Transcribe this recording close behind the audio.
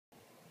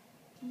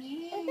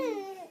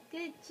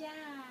Good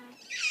job.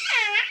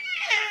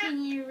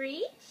 Can you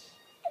reach?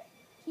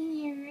 Can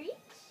you reach?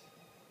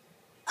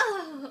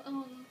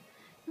 Oh,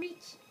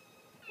 reach.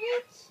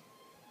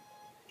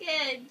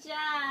 Good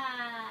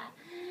job.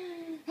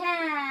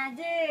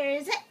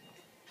 There's it.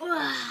 Do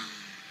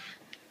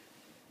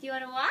you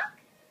want to walk?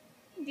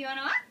 Do you want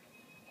to walk?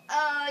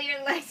 Oh,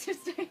 your legs are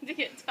starting to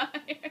get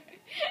tired.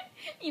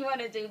 You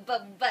want to do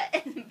butt.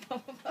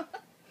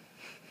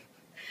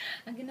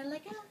 I'm going to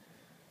let go.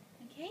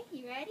 Okay,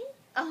 you ready?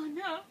 Oh,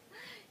 no.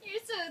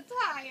 You're so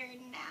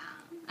tired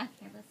now.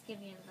 Okay, let's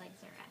give your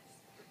legs a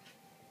rest.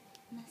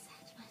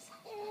 Massage.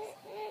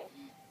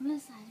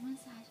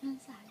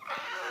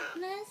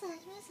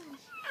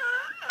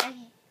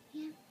 Okay,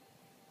 yeah.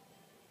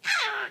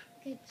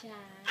 Good job.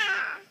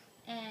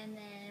 And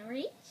then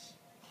reach.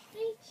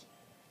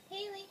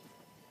 Haley.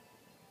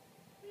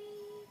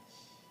 Reach.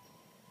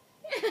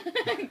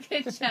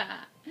 Good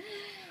job.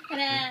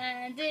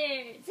 And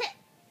there's it.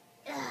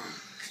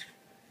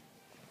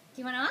 Do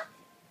you want to walk?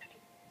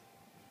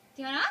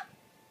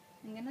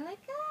 I'm going to let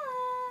go.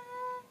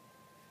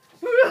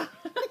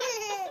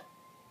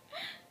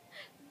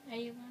 Are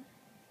you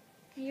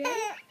ready?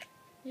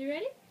 You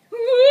ready?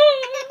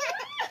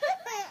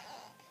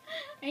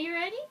 Are you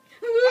ready?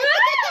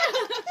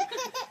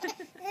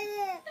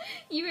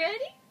 You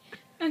ready?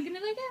 I'm going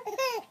to let go.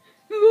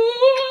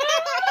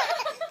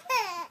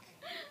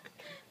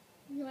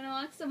 You want to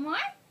walk some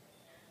more?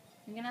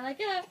 I'm going to let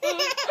go.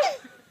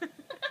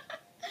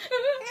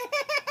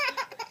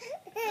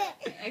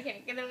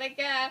 Okay, gonna let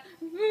go.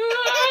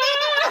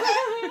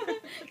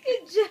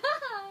 Good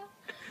job.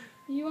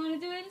 You want to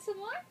do it some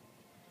more?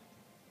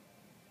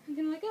 I'm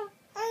gonna let go.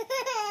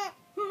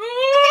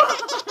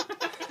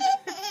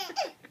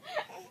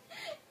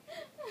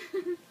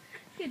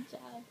 Good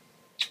job.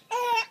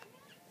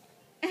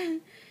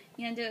 You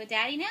gonna do it with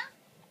Daddy now?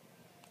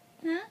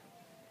 Huh?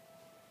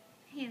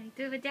 Haley,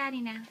 do it with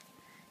Daddy now.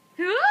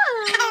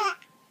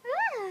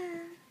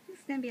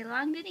 It's gonna be a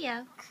long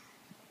video.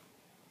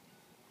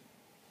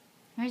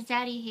 Where's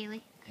Daddy,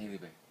 Haley?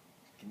 Haileebear,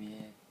 give me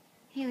a...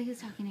 Haley, who's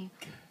talking to you?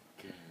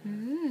 Good.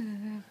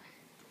 Ooh.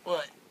 1,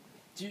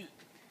 2,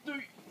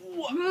 3,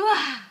 1.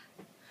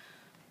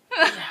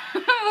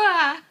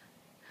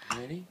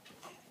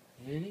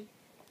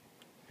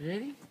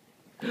 Ready?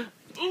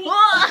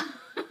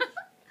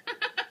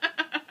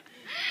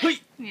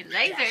 Your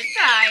legs are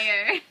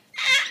tired.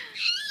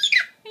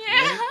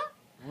 Yeah.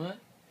 1,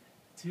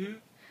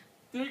 2,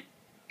 3.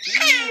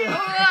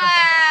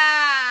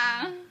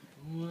 Wow.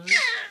 1,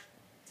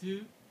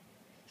 2.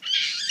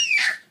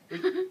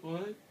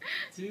 1,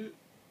 2,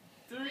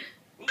 3.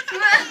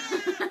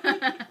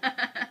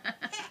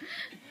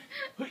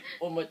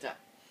 One more time.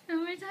 One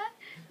more time?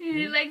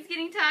 Your legs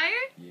getting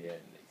tired? Yeah,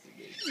 legs are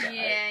getting tired.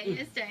 Yeah,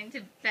 you're starting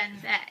to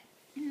bend back.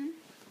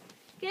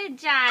 Good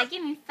job.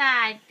 Give me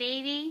 5,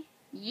 baby.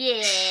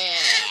 Yeah.